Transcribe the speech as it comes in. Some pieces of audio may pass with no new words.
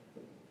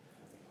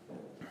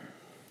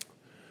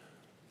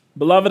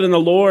Beloved in the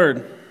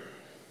Lord,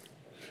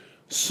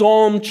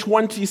 Psalm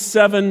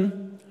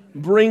 27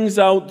 brings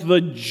out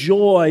the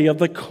joy of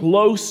the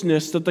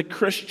closeness that the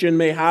Christian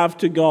may have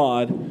to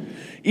God,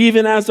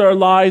 even as our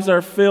lives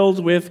are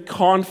filled with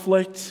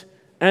conflict,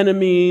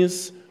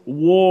 enemies,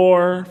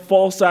 war,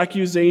 false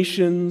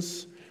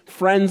accusations,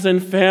 friends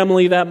and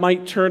family that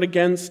might turn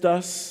against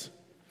us.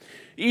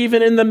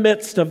 Even in the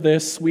midst of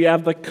this, we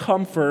have the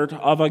comfort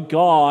of a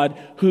God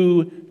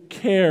who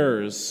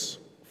cares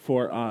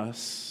for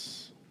us.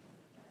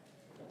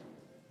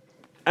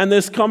 And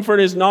this comfort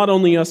is not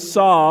only a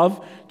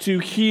salve to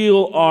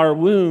heal our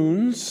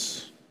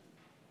wounds,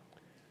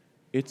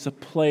 it's a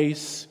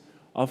place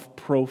of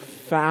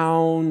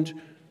profound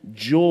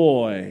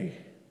joy.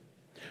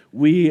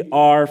 We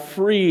are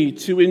free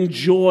to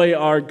enjoy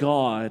our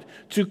God,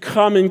 to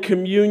come in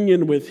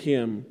communion with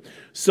Him,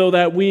 so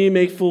that we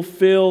may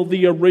fulfill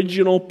the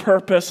original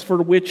purpose for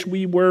which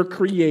we were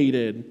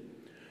created,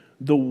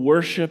 the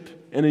worship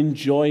and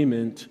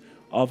enjoyment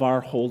of our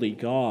holy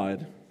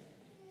God.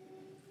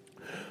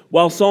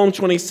 While Psalm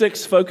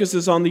 26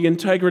 focuses on the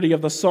integrity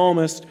of the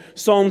psalmist,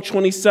 Psalm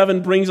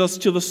 27 brings us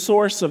to the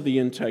source of the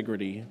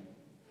integrity: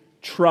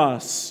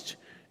 trust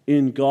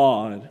in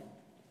God.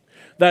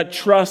 That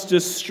trust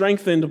is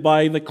strengthened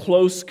by the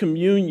close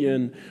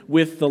communion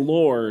with the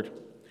Lord.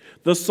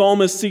 The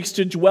psalmist seeks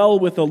to dwell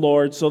with the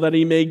Lord so that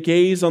he may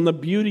gaze on the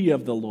beauty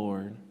of the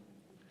Lord.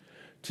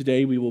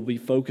 Today we will be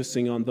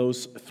focusing on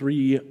those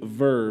three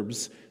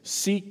verbs: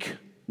 seek,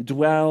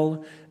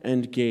 dwell,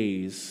 and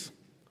gaze.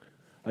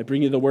 I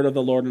bring you the word of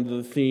the Lord under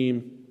the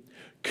theme: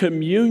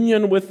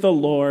 communion with the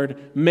Lord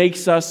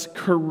makes us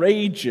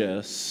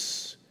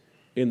courageous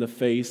in the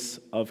face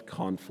of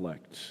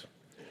conflict.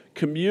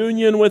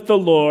 Communion with the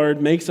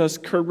Lord makes us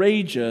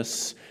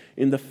courageous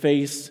in the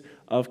face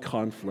of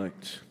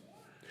conflict.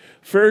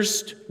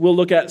 First, we'll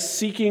look at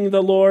seeking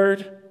the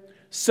Lord.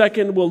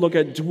 Second, we'll look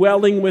at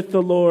dwelling with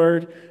the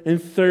Lord.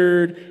 And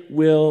third,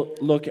 we'll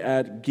look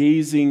at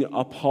gazing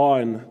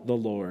upon the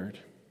Lord.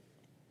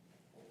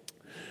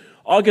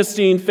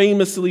 Augustine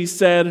famously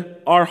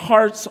said, "Our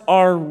hearts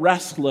are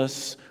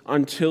restless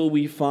until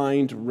we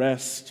find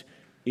rest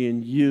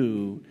in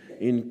you,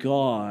 in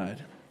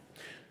God."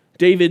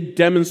 David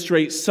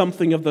demonstrates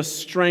something of the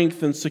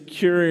strength and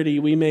security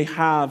we may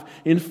have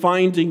in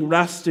finding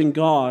rest in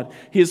God.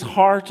 His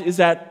heart is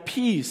at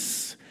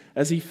peace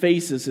as he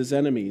faces his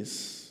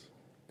enemies.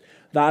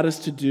 That is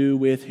to do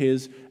with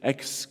his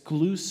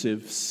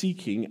exclusive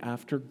seeking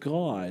after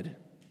God.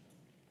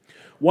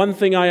 "One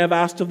thing I have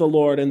asked of the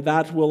Lord, and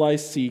that will I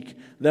seek,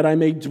 that I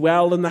may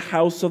dwell in the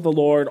house of the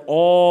Lord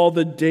all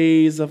the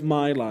days of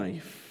my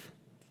life."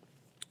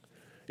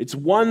 It's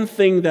one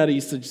thing that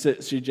he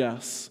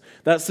suggests.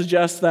 That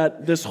suggests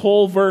that this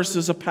whole verse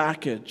is a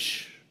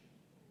package.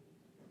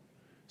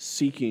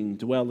 Seeking,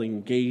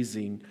 dwelling,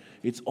 gazing,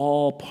 it's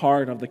all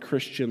part of the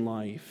Christian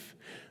life.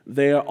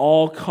 They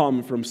all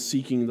come from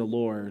seeking the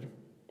Lord.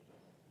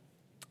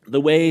 The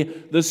way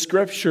the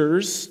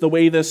scriptures, the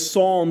way this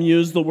psalm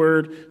used the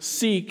word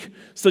seek,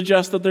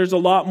 suggests that there's a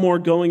lot more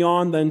going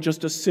on than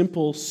just a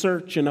simple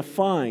search and a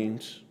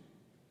find.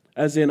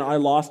 As in, I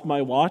lost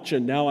my watch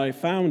and now I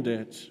found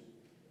it.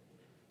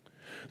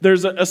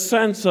 There's a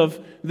sense of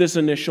this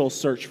initial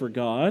search for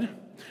God.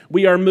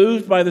 We are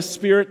moved by the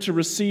Spirit to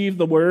receive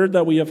the word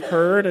that we have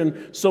heard,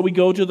 and so we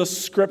go to the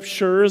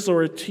scriptures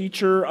or a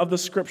teacher of the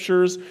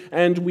scriptures,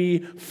 and we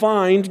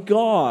find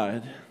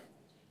God.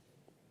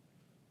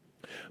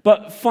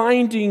 But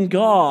finding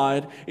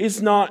God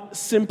is not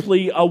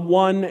simply a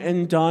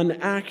one-and-done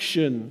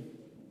action.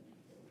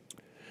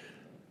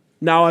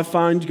 Now I've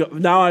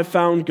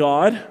found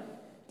God,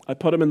 I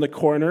put him in the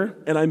corner,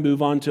 and I move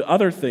on to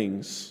other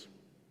things.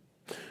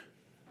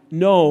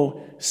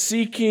 No,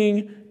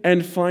 seeking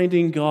and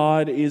finding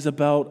God is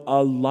about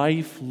a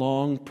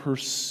lifelong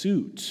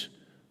pursuit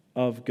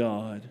of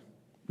God.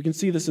 We can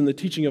see this in the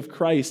teaching of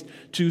Christ,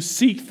 to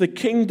seek the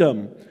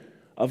kingdom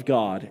of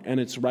God and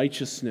its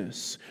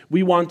righteousness.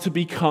 We want to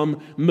become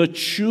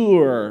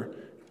mature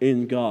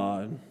in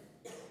God.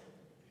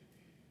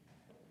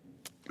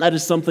 That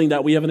is something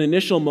that we have an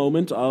initial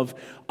moment of,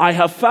 I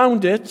have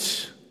found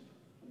it.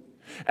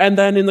 And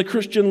then in the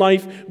Christian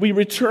life, we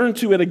return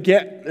to it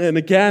again and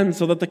again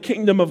so that the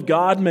kingdom of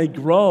God may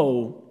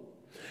grow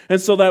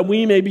and so that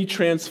we may be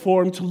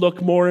transformed to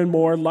look more and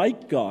more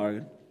like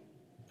God.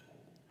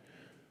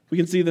 We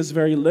can see this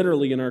very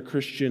literally in our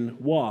Christian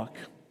walk.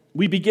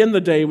 We begin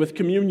the day with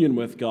communion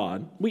with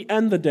God. We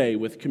end the day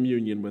with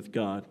communion with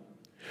God.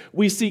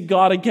 We seek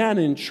God again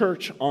in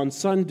church on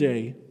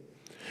Sunday.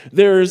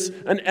 There's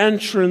an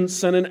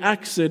entrance and an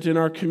exit in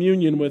our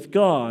communion with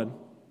God.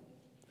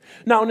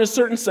 Now, in a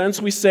certain sense,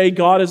 we say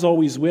God is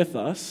always with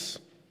us.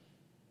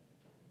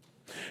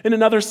 In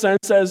another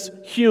sense, as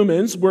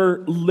humans,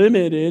 we're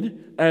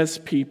limited as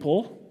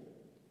people.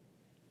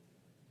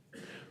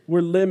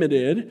 We're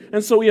limited.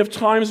 And so we have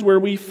times where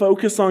we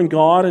focus on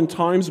God and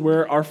times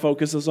where our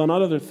focus is on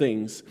other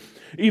things,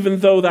 even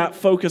though that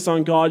focus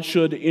on God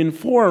should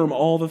inform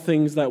all the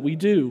things that we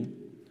do.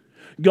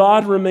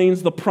 God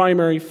remains the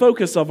primary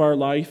focus of our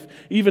life,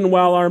 even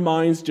while our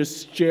minds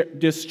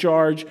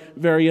discharge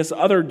various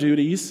other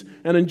duties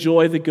and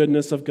enjoy the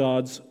goodness of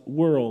God's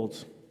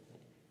world.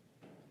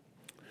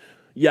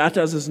 Yet,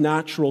 as is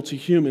natural to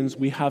humans,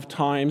 we have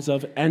times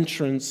of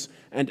entrance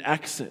and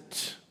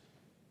exit.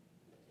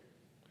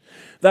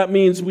 That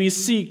means we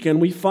seek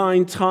and we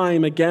find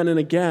time again and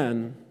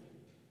again.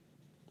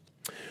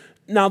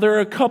 Now, there are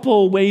a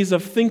couple ways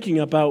of thinking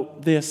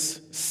about this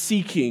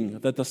seeking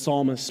that the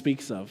psalmist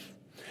speaks of.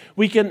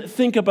 We can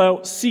think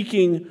about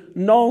seeking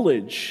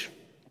knowledge.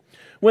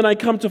 When I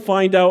come to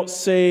find out,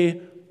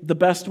 say, the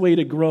best way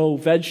to grow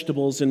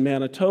vegetables in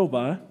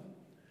Manitoba,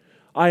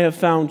 I have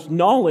found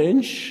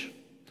knowledge,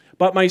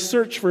 but my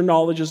search for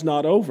knowledge is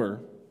not over.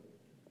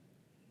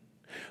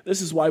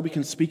 This is why we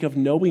can speak of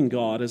knowing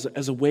God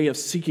as a way of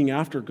seeking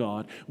after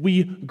God.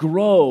 We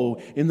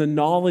grow in the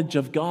knowledge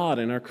of God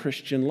in our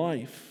Christian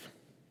life.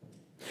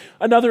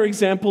 Another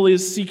example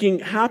is seeking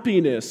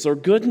happiness or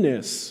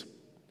goodness.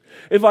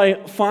 If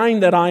I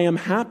find that I am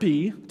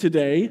happy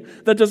today,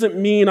 that doesn't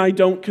mean I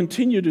don't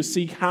continue to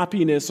seek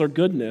happiness or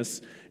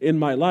goodness in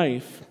my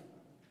life.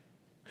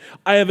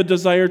 I have a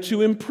desire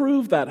to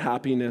improve that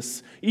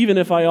happiness, even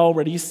if I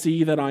already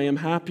see that I am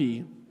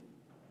happy.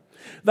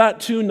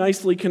 That too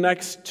nicely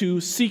connects to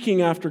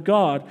seeking after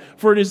God,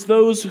 for it is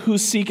those who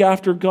seek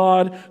after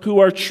God who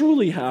are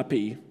truly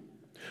happy,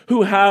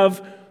 who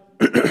have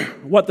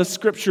what the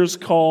Scriptures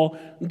call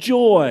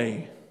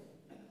joy.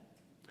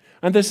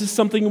 And this is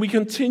something we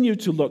continue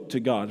to look to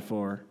God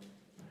for.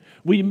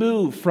 We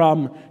move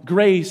from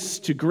grace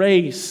to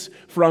grace,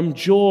 from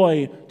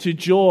joy to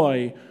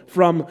joy,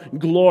 from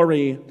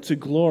glory to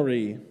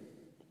glory.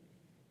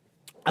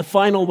 A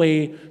final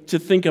way to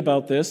think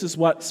about this is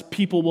what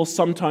people will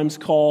sometimes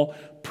call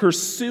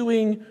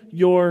pursuing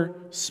your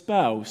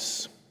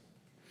spouse.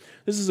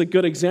 This is a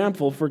good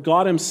example, for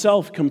God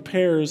himself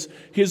compares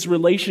his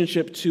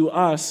relationship to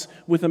us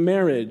with a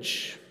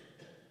marriage.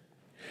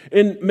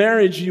 In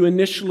marriage, you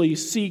initially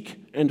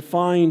seek and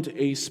find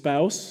a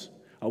spouse,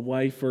 a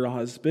wife or a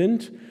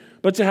husband.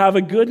 But to have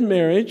a good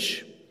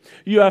marriage,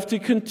 you have to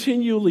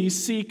continually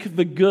seek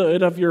the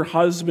good of your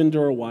husband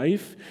or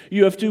wife.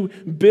 You have to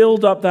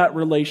build up that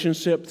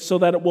relationship so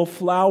that it will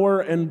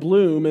flower and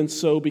bloom and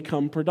so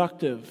become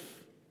productive.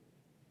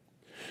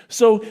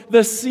 So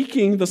the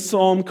seeking the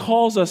psalm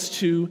calls us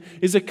to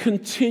is a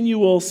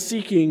continual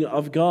seeking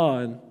of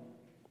God.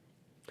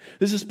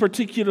 This is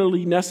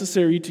particularly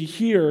necessary to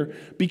hear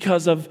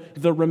because of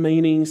the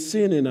remaining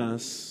sin in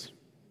us.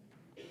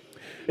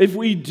 If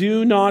we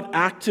do not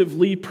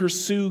actively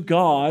pursue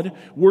God,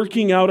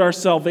 working out our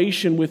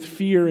salvation with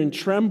fear and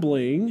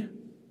trembling,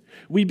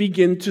 we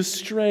begin to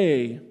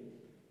stray.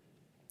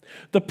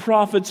 The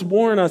prophets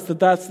warn us that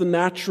that's the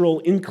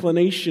natural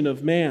inclination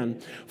of man.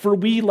 For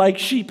we, like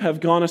sheep, have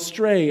gone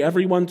astray,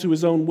 everyone to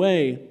his own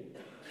way.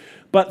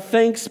 But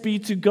thanks be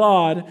to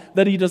God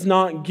that he does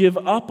not give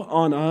up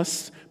on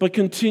us, but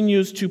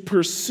continues to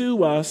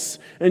pursue us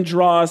and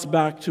draw us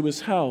back to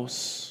his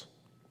house.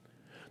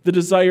 The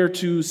desire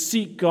to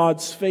seek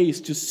God's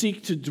face, to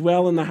seek to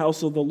dwell in the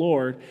house of the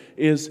Lord,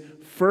 is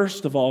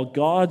first of all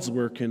God's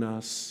work in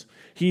us.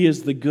 He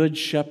is the good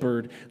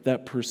shepherd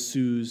that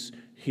pursues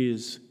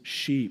his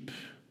sheep.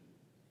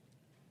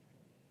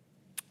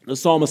 The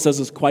psalmist says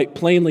this quite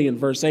plainly in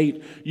verse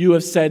 8, "You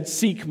have said,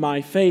 'Seek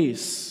my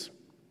face.'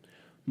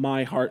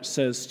 My heart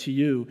says to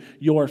you,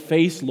 'Your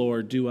face,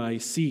 Lord, do I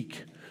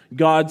seek.'"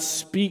 God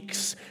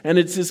speaks, and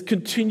it's his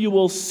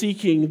continual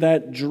seeking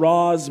that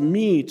draws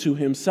me to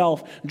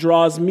himself,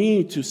 draws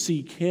me to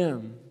seek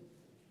him.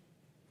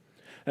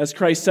 As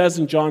Christ says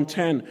in John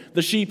 10,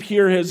 the sheep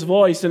hear his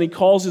voice, and he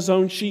calls his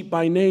own sheep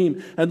by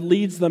name and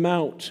leads them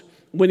out.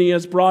 When he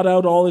has brought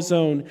out all his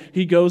own,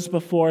 he goes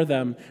before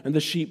them, and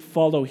the sheep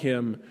follow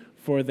him,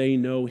 for they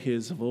know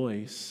his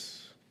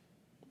voice.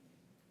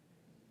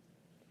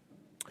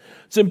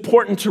 It's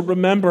important to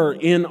remember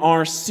in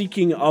our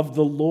seeking of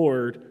the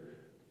Lord,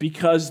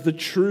 because the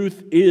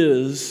truth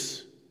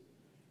is,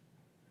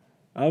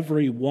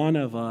 every one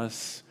of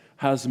us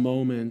has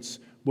moments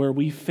where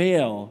we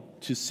fail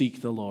to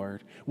seek the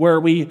Lord, where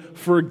we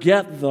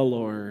forget the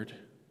Lord.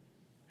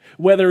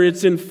 Whether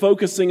it's in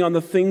focusing on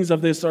the things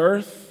of this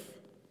earth,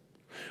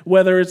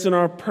 whether it's in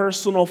our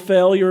personal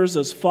failures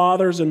as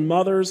fathers and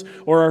mothers,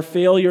 or our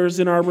failures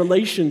in our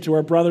relation to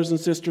our brothers and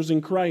sisters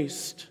in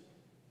Christ.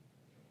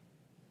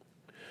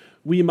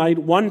 We might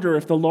wonder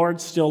if the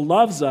Lord still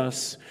loves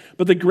us,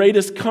 but the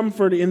greatest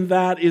comfort in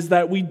that is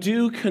that we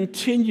do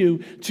continue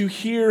to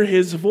hear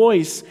his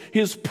voice,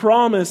 his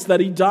promise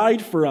that he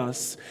died for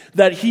us,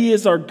 that he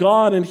is our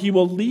God and he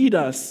will lead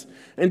us,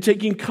 and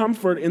taking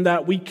comfort in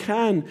that we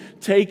can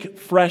take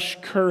fresh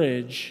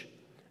courage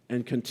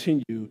and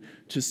continue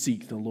to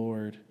seek the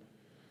Lord.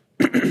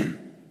 The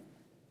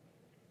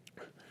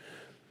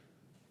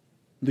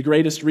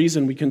greatest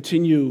reason we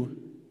continue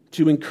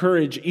to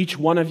encourage each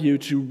one of you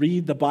to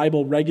read the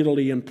Bible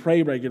regularly and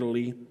pray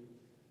regularly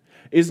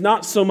is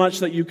not so much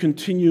that you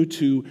continue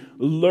to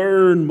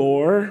learn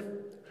more,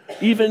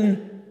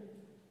 even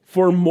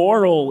for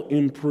moral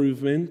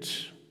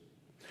improvement,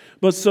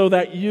 but so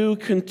that you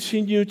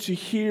continue to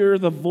hear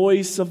the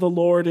voice of the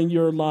Lord in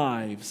your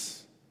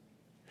lives.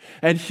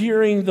 And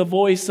hearing the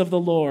voice of the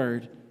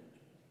Lord,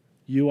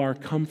 you are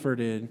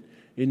comforted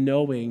in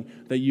knowing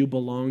that you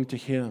belong to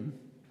Him,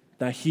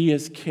 that He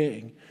is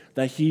King,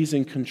 that He's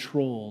in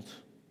control.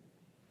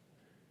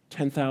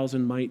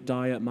 10,000 might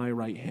die at my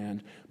right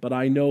hand, but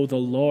I know the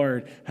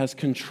Lord has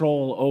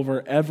control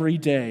over every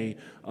day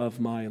of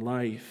my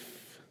life.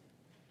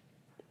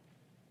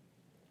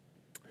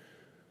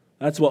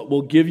 That's what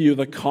will give you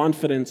the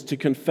confidence to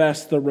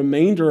confess the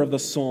remainder of the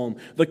psalm,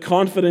 the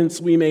confidence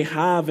we may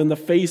have in the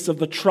face of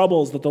the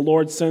troubles that the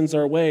Lord sends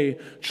our way,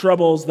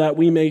 troubles that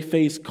we may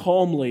face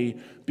calmly,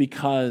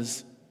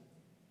 because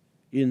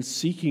in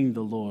seeking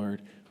the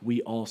Lord,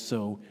 we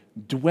also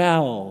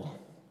dwell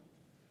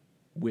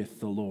with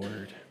the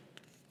Lord.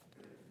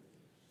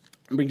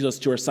 It brings us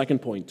to our second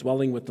point,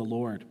 dwelling with the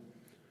Lord.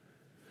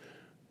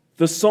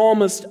 The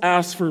psalmist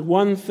asks for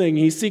one thing.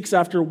 He seeks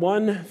after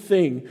one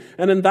thing,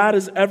 and that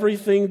is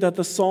everything that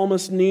the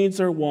psalmist needs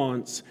or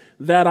wants,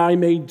 that I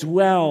may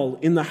dwell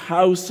in the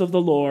house of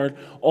the Lord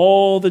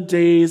all the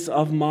days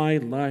of my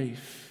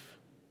life.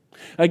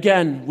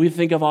 Again, we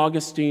think of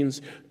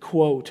Augustine's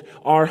quote,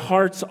 "Our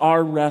hearts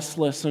are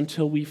restless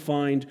until we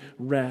find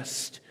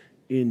rest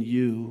in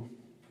you."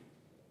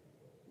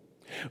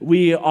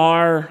 We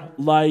are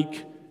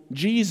like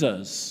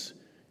Jesus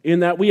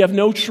in that we have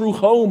no true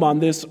home on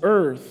this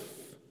earth.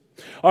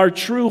 Our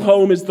true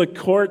home is the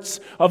courts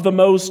of the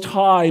Most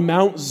High,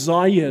 Mount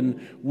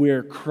Zion,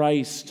 where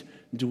Christ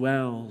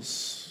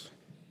dwells.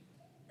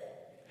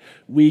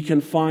 We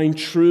can find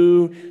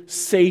true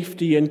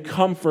safety and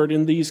comfort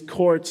in these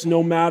courts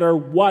no matter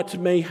what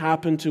may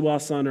happen to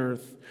us on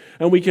earth.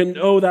 And we can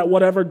know that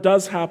whatever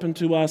does happen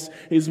to us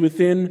is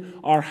within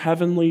our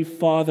Heavenly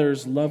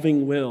Father's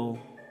loving will.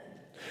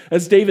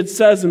 As David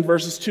says in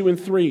verses 2 and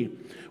 3,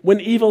 "When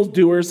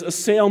evildoers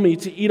assail me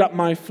to eat up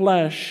my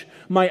flesh,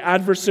 my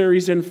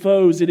adversaries and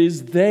foes, it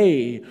is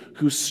they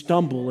who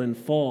stumble and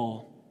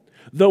fall.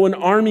 Though an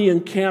army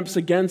encamps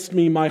against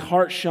me, my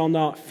heart shall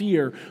not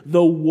fear.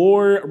 Though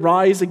war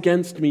rise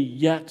against me,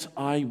 yet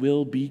I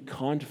will be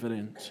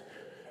confident."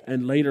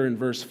 And later in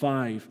verse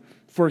 5,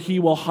 "For he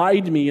will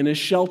hide me in his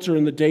shelter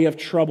in the day of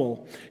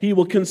trouble. He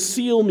will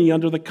conceal me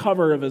under the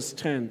cover of his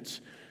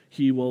tent.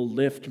 He will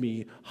lift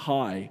me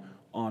high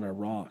on a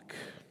rock."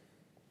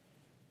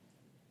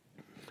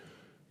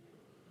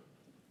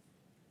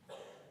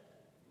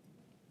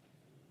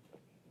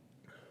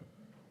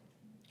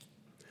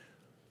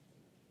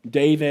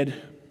 David,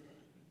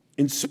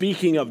 in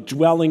speaking of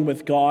dwelling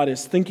with God,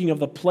 is thinking of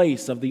the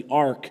place of the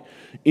ark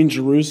in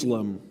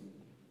Jerusalem.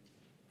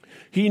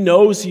 He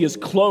knows he is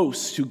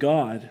close to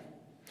God.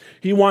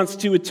 He wants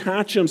to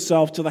attach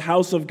himself to the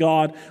house of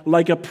God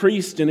like a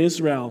priest in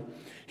Israel.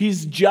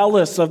 He's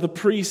jealous of the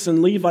priests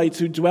and Levites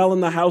who dwell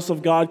in the house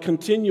of God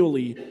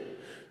continually.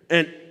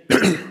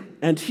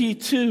 And he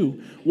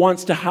too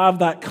wants to have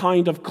that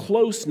kind of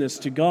closeness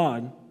to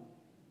God.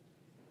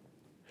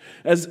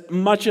 As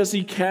much as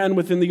he can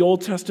within the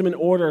Old Testament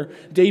order,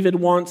 David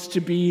wants to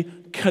be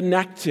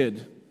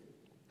connected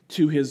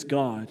to his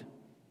God.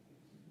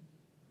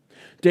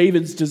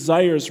 David's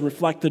desires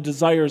reflect the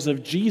desires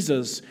of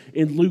Jesus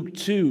in Luke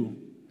 2,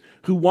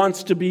 who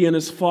wants to be in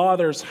his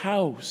Father's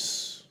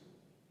house.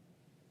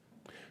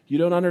 You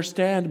don't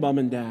understand, Mom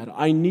and Dad.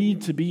 I need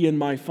to be in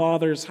my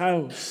Father's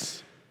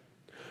house,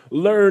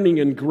 learning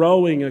and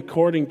growing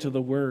according to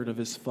the word of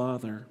his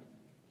Father.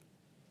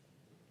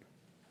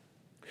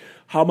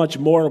 How much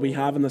more we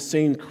have in the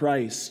same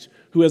Christ,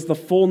 who has the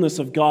fullness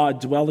of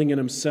God dwelling in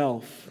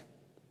himself.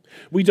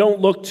 We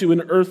don't look to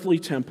an earthly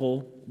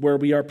temple where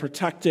we are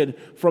protected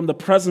from the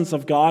presence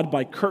of God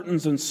by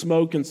curtains and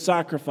smoke and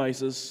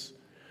sacrifices,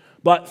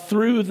 but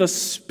through the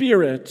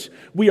Spirit,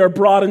 we are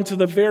brought into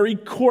the very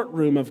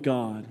courtroom of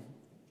God.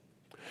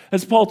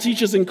 As Paul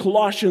teaches in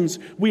Colossians,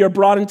 we are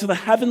brought into the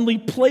heavenly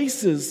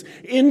places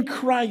in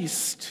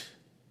Christ.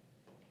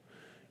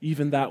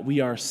 Even that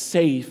we are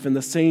safe in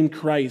the same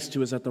Christ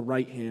who is at the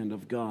right hand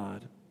of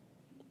God.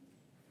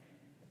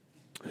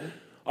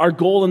 Our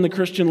goal in the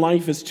Christian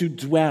life is to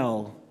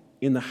dwell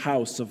in the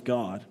house of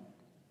God.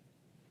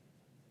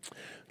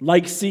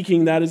 Like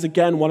seeking, that is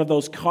again one of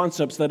those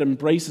concepts that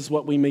embraces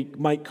what we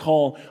might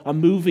call a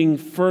moving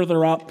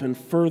further up and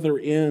further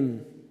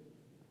in.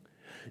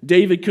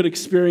 David could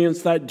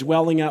experience that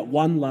dwelling at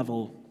one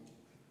level.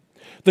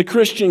 The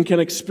Christian can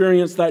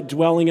experience that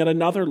dwelling at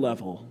another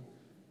level.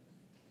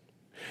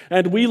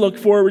 And we look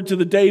forward to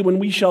the day when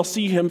we shall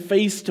see him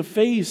face to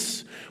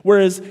face.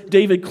 Whereas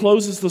David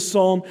closes the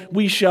psalm,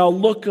 "We shall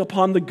look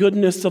upon the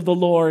goodness of the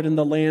Lord in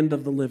the land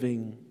of the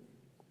living."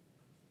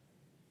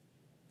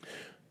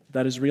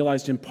 That is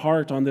realized in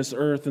part on this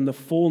earth, in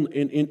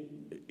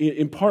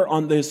part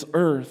on this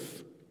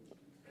earth.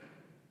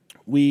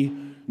 We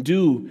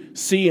do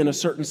see, in a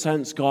certain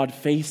sense, God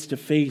face to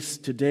face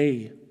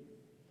today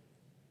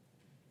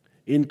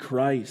in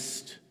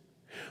Christ.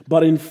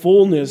 But in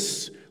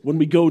fullness, when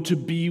we go to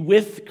be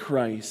with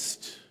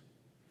Christ,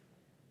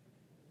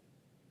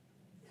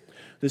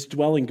 This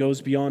dwelling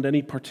goes beyond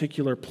any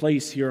particular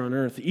place here on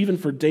earth. Even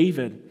for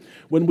David,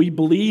 when we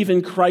believe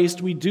in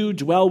Christ, we do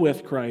dwell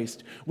with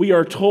Christ. We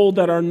are told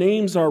that our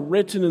names are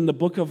written in the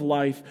book of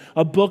life,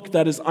 a book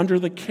that is under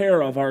the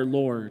care of our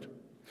Lord.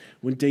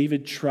 When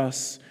David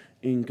trusts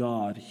in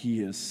God,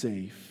 he is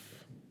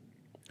safe.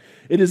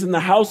 It is in the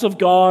house of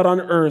God on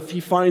earth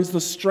he finds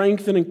the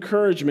strength and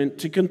encouragement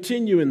to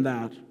continue in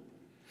that.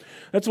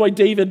 That's why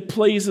David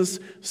puts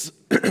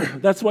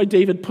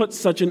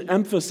such an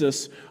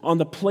emphasis on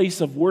the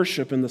place of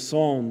worship in the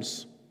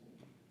Psalms.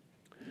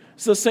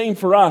 It's the same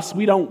for us.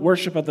 We don't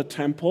worship at the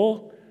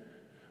temple,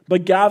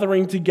 but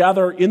gathering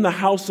together in the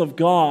house of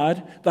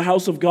God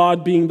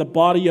being the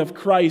body of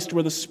Christ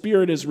where the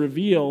Spirit is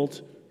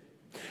revealed.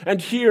 And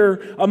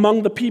here,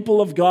 among the people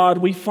of God,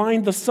 we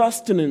find the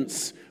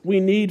sustenance we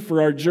need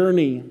for our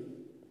journey.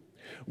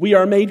 We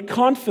are made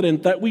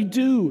confident that we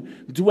do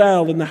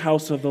dwell in the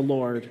house of the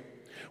Lord.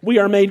 We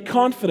are made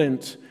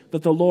confident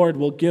that the Lord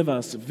will give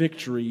us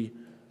victory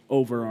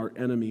over our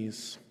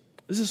enemies.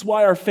 This is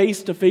why our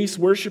face-to-face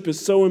worship is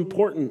so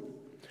important.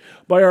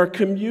 By our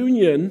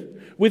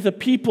communion with a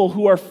people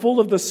who are full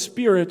of the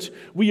Spirit,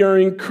 we are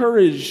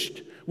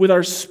encouraged with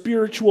our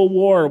spiritual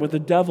war with the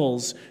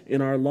devils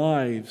in our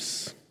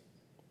lives.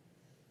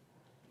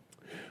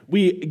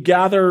 We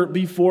gather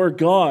before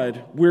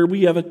God where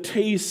we have a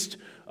taste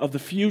of the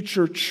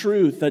future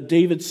truth that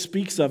David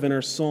speaks of in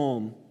our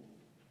psalm.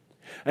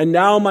 And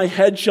now my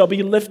head shall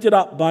be lifted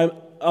up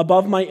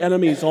above my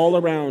enemies all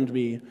around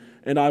me,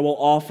 and I will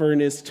offer in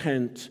his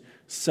tent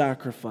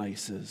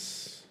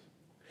sacrifices.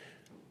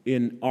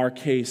 In our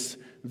case,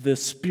 the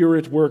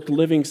Spirit-worked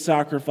living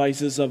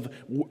sacrifices of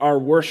our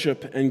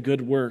worship and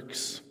good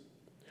works.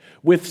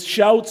 With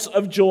shouts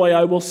of joy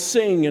I will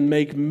sing and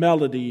make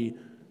melody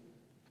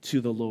to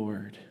the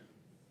Lord.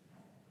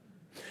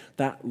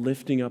 That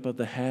lifting up of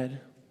the head,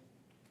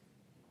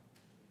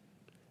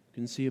 you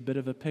can see a bit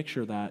of a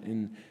picture of that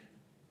in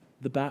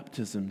the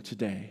baptism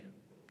today.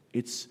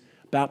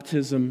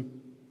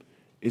 Baptism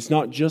is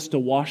not just a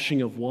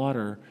washing of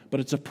water, but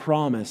it's a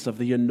promise of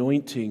the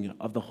anointing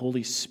of the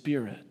Holy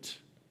Spirit.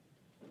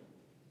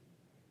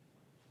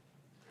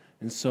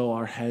 And so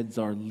our heads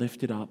are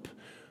lifted up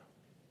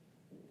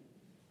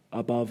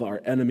above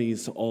our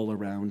enemies all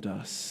around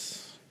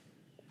us.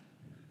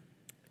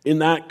 In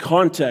that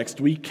context,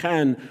 we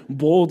can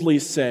boldly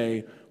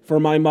say, "For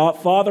my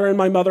father and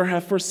my mother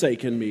have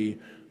forsaken me,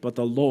 but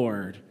the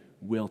Lord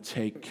will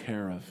take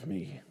care of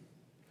me."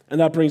 And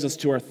that brings us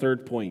to our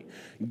third point,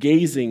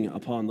 gazing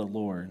upon the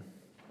Lord.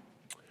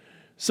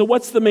 So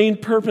what's the main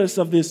purpose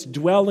of this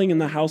dwelling in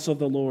the house of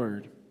the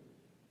Lord?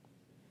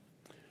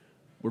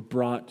 We're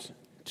brought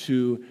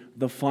to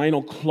the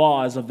final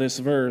clause of this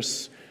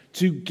verse,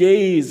 to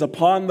gaze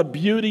upon the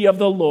beauty of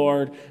the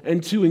Lord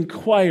and to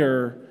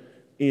inquire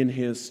in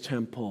his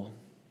temple.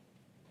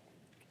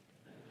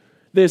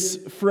 This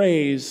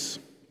phrase,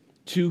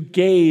 to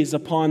gaze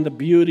upon the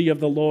beauty of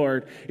the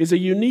Lord, is a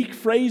unique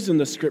phrase in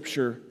the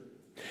Scripture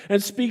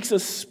and speaks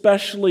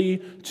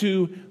especially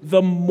to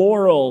the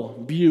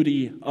moral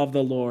beauty of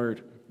the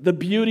Lord, the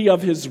beauty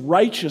of his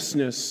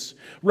righteousness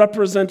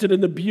represented in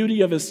the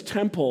beauty of his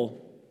temple.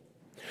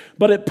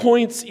 But it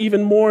points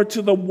even more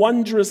to the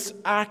wondrous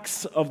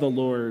acts of the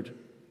Lord,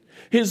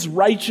 his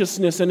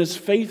righteousness and his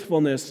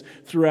faithfulness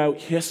throughout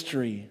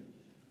history.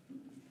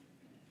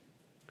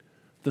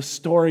 The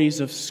stories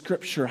of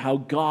Scripture, how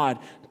God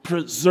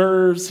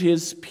preserves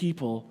his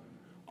people,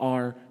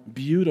 are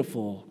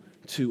beautiful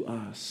to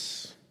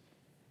us.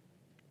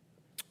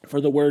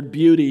 For the word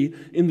beauty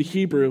in the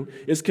Hebrew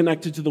is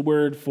connected to the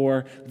word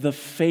for the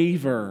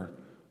favor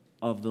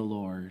of the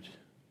Lord.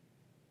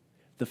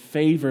 The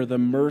favor, the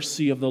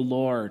mercy of the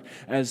Lord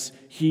as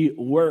he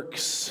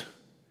works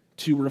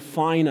to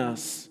refine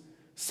us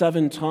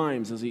 7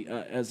 times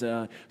as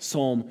a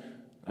psalm,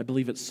 I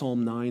believe it's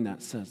Psalm 9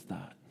 that says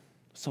that.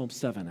 Psalm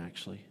 7,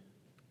 actually.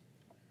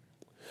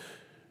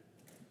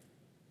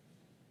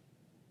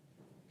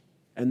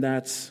 And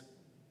that's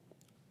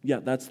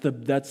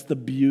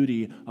the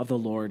beauty of the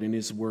Lord and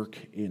his work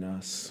in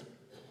us.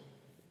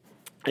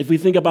 If we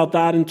think about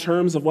that in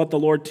terms of what the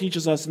Lord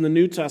teaches us in the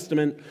New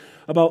Testament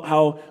about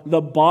how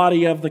the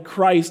body of the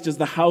Christ is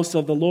the house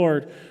of the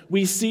Lord,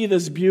 we see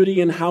this beauty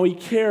in how he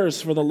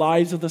cares for the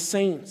lives of the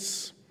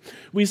saints.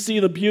 We see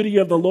the beauty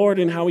of the Lord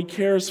in how he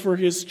cares for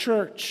his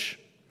church.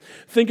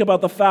 Think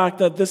about the fact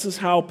that this is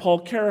how Paul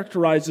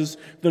characterizes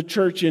the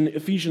church in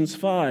Ephesians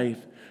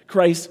 5.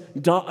 Christ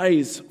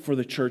dies for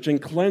the church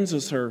and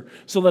cleanses her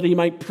so that he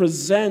might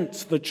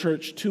present the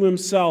church to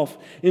himself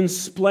in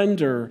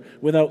splendor,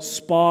 without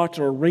spot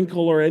or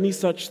wrinkle or any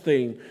such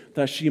thing,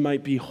 that she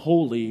might be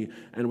holy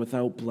and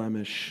without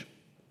blemish.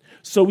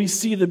 So we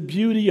see the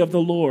beauty of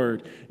the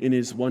Lord in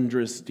his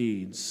wondrous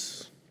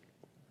deeds.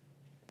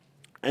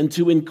 And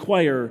to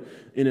inquire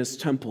in his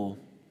temple.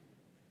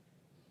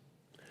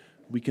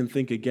 We can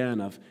think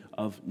again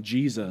of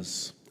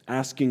Jesus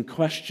asking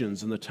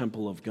questions in the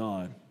temple of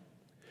God.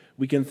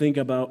 We can think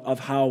of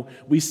how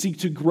we seek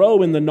to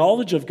grow in the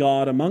knowledge of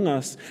God among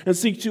us and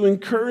seek to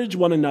encourage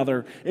one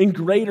another in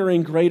greater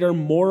and greater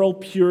moral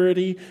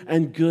purity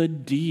and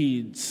good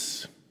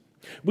deeds.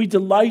 We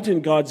delight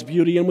in God's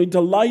beauty and we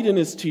delight in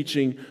His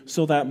teaching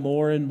so that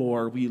more and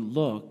more we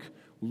look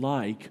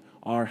like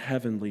our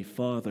Heavenly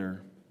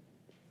Father.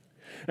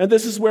 And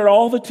this is where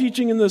all the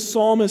teaching in this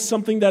psalm is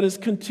something that is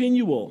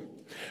continual.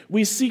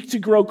 We seek to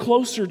grow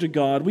closer to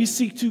God. We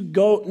seek to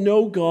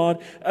know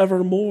God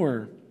ever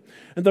more.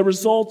 And the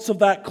results of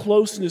that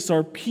closeness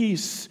are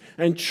peace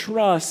and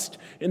trust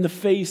in the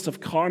face of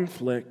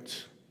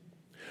conflict.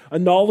 A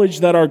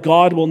knowledge that our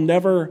God will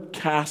never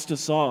cast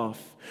us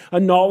off. A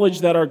knowledge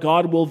that our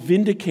God will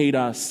vindicate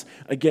us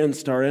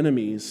against our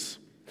enemies.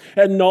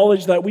 And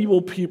knowledge that we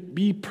will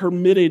be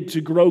permitted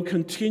to grow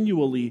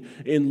continually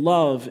in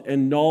love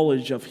and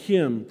knowledge of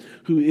Him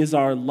who is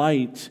our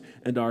light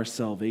and our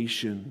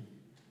salvation.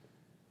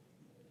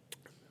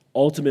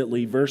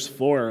 Ultimately, verse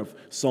 4 of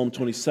Psalm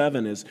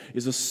 27 is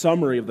a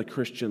summary of the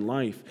Christian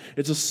life.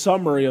 It's a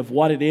summary of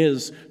what it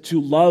is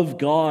to love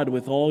God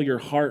with all your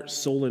heart,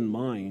 soul, and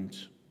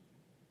mind.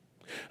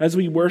 As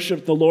we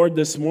worship the Lord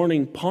this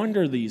morning,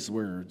 ponder these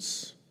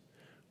words.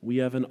 We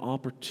have an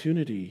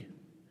opportunity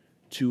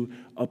to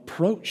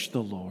approach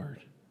the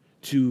Lord,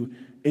 to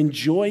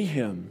enjoy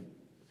Him,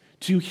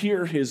 to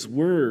hear His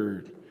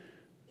word.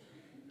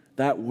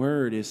 That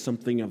word is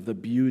something of the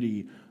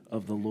beauty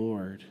of the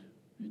Lord.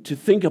 To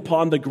think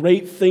upon the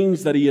great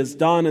things that He has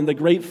done and the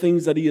great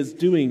things that He is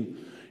doing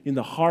in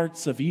the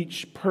hearts of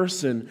each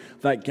person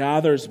that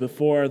gathers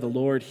before the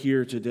Lord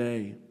here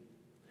today.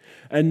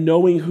 And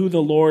knowing who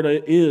the Lord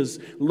is,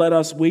 let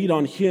us wait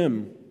on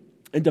Him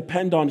and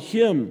depend on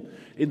Him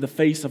in the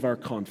face of our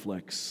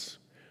conflicts.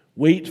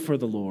 Wait for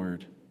the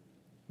Lord.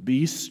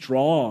 Be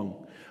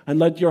strong and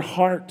let your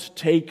heart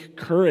take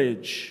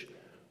courage.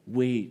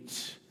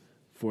 Wait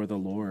for the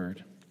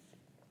Lord.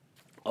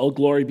 All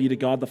glory be to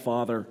God the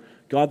Father,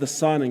 God the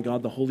Son, and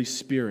God the Holy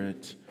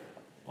Spirit.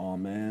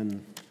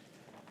 Amen.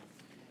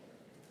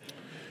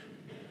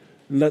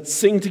 And let's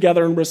sing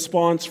together in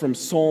response from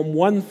Psalm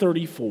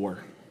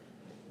 134.